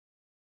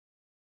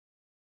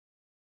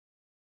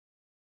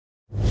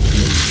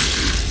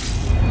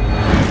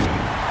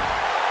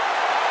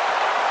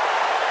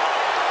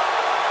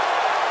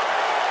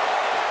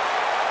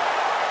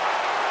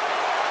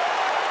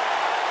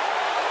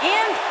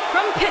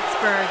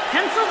Pittsburgh,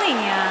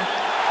 Pennsylvania,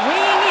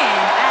 weighing in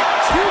at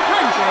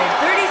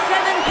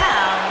 237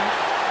 pounds,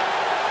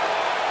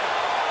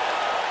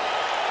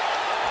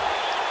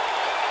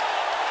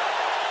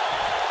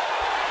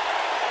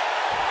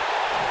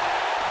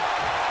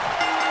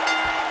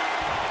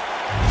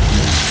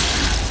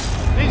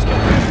 these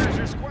competitors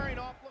are squaring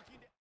off looking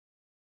to...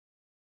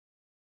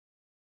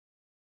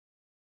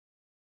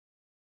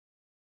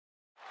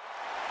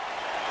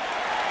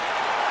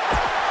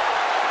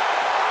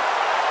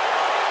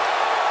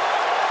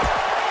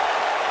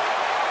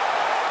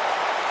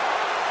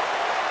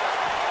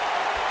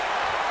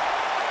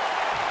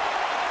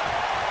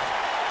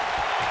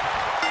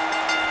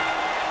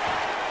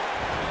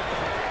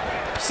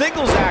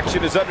 Singles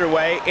action is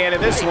underway, and in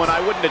this one,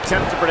 I wouldn't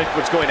attempt to predict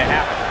what's going to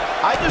happen.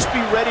 I'd just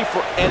be ready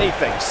for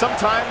anything.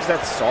 Sometimes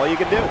that's all you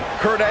can do.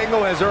 Kurt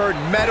Angle has earned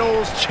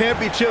medals,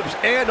 championships,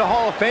 and a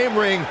Hall of Fame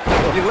ring.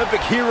 The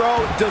Olympic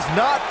hero does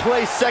not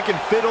play second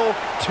fiddle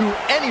to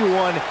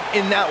anyone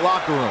in that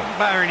locker room.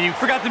 Byron, you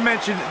forgot to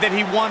mention that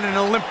he won an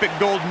Olympic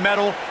gold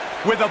medal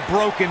with a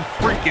broken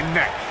freaking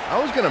neck.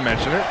 I was going to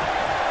mention it.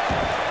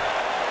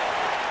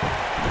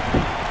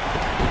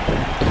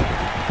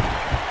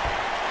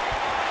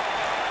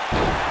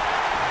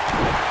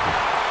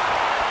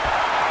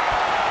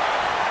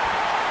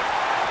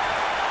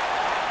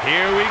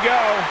 Here we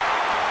go.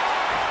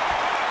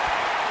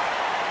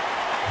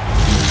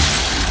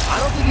 I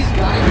don't think he's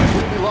got it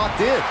completely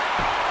locked in.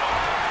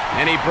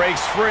 And he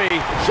breaks free.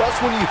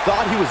 Just when you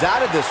thought he was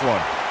out of this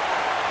one.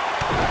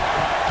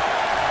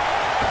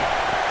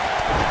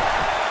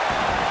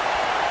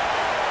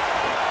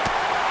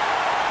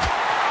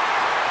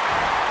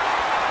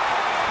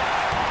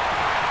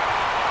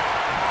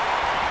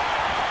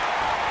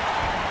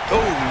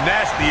 Oh,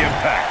 nasty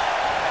impact.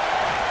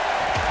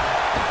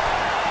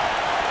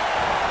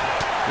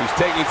 He's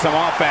taking some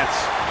offense.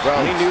 Well,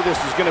 he knew this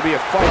was going to be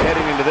a fight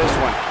heading into this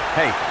one.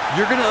 Hey,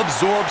 you're going to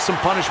absorb some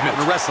punishment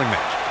in a wrestling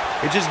match.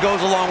 It just goes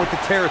along with the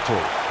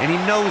territory, and he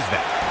knows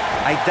that.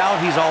 I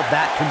doubt he's all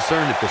that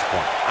concerned at this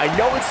point. I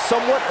know it's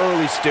somewhat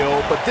early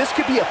still, but this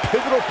could be a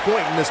pivotal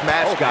point in this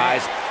match,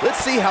 guys.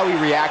 Let's see how he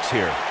reacts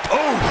here.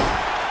 Oh!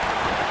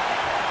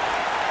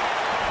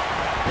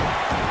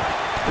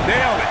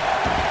 Nailed it.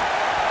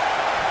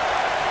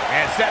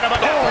 And set him up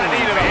for a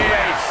knee to the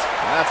face.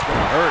 That's going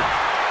to hurt.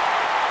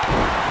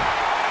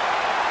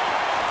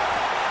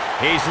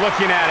 He's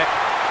looking at it.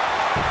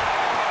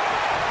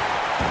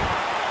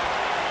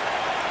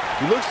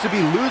 He looks to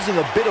be losing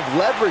a bit of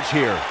leverage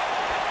here.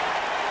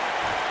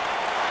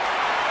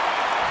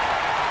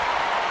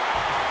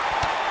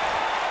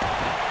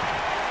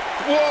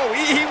 Whoa,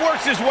 he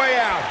works his way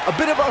out. A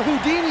bit of a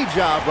Houdini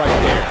job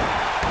right there.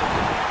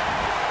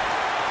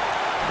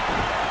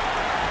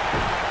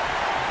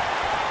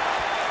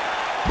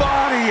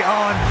 Body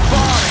on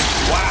body.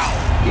 Wow.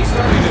 He's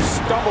starting to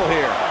stumble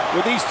here.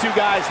 With these two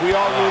guys, we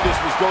all knew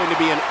this was going to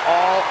be an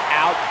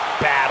all-out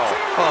battle.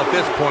 Well, at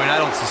this point, I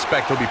don't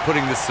suspect he'll be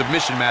putting this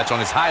submission match on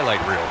his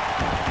highlight reel.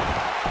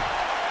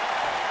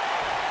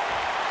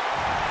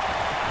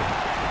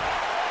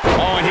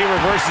 Oh, and he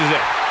reverses it.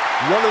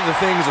 One of the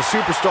things a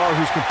superstar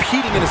who's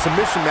competing in a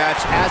submission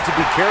match has to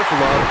be careful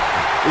of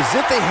is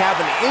if they have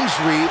an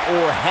injury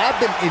or have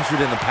been injured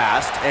in the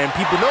past and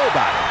people know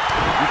about it.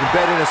 You can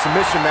bet in a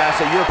submission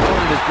match that your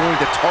opponent is going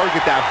to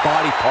target that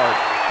body part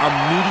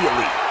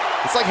immediately.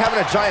 It's like having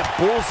a giant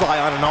bullseye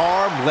on an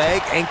arm, leg,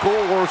 ankle,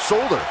 or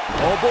shoulder.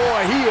 Oh boy,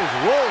 he is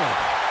rolling.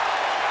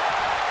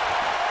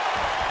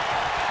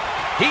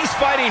 He's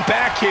fighting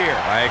back here.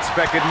 I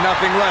expected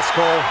nothing less,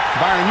 Cole.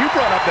 Byron, you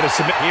brought up that a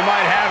submit. He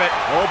might have it.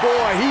 Oh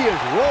boy, he is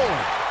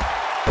rolling.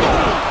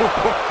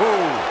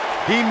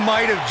 He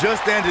might have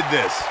just ended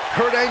this.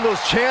 Kurt Angle's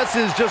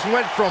chances just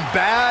went from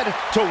bad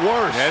to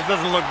worse. Yeah, this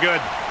doesn't look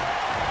good.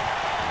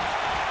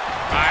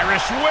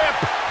 Irish whip.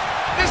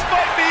 This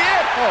might be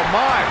it. Oh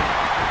my.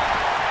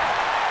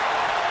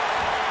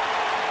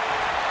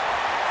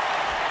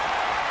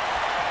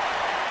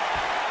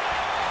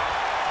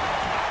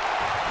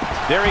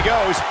 There he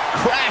goes,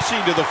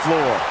 crashing to the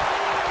floor.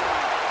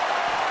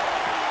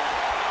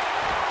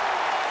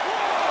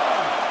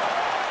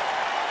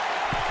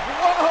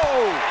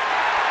 Whoa!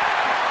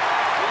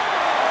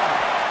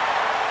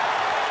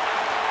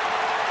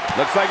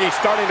 Looks like he's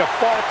starting to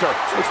falter.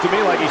 Looks to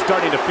me like he's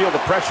starting to feel the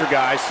pressure,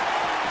 guys.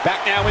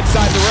 Back now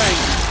inside the ring.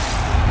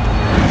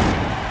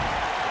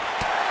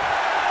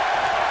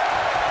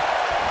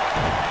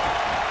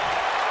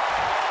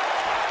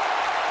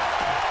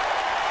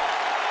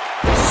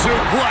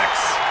 Suplex.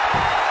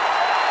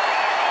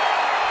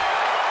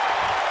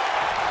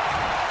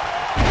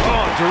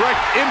 Oh,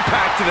 direct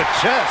impact to the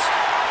chest.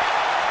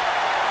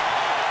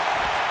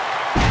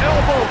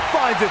 Elbow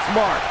finds its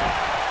mark.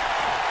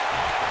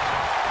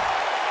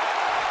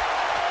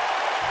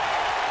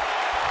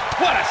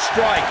 What a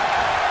strike.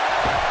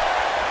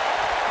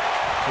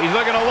 He's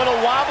looking a little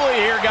wobbly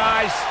here,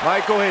 guys.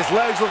 Michael, his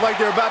legs look like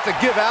they're about to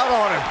give out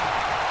on him.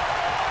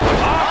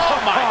 Oh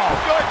my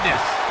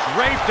goodness.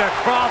 Draped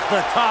across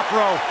the top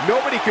rope.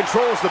 Nobody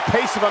controls the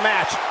pace of a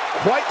match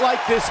quite like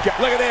this guy.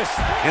 Look at this.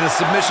 In a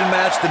submission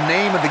match, the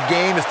name of the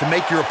game is to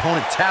make your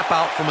opponent tap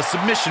out from a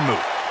submission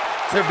move.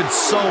 There have been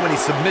so many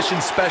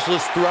submission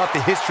specialists throughout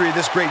the history of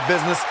this great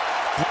business.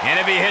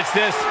 And if he hits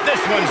this, this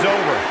one's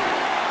over.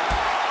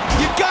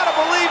 You gotta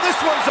believe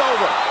this one's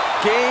over.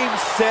 Game,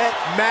 set,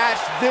 match.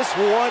 This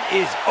one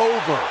is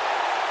over.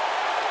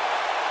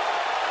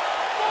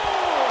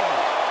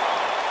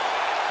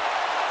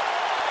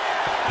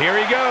 Here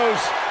he goes.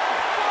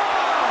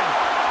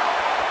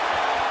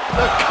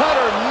 The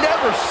cutter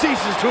never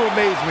ceases to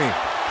amaze me.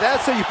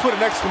 That's how you put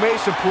an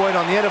exclamation point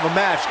on the end of a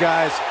match,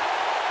 guys.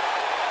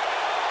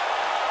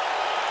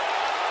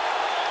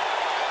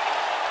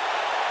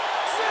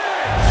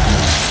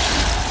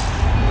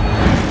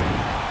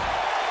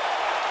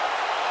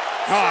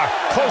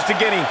 Close to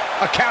getting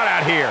a count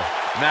out here.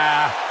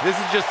 Nah, this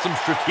is just some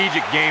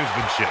strategic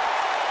gamesmanship.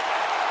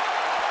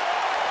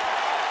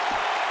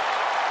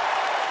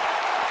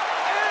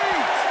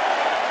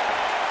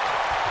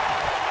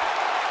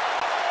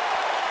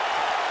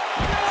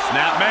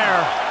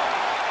 Snapmare.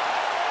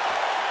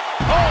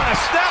 Oh, and a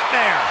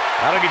snapmare.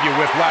 That'll give you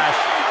whiplash.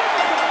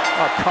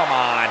 Oh, come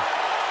on.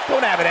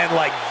 Don't have it end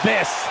like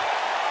this.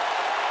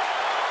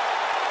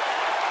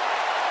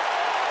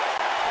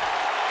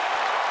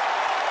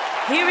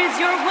 Here is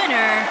your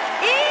winner,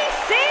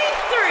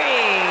 EC3.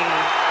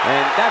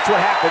 And that's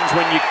what happens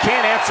when you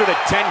can't answer the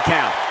 10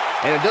 count.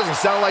 And it doesn't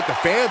sound like the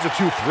fans are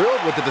too thrilled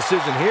with the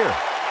decision here.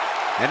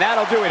 And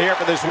that'll do it here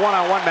for this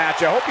one-on-one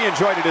match. I hope you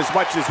enjoyed it as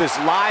much as this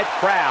live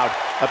crowd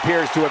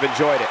appears to have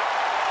enjoyed it.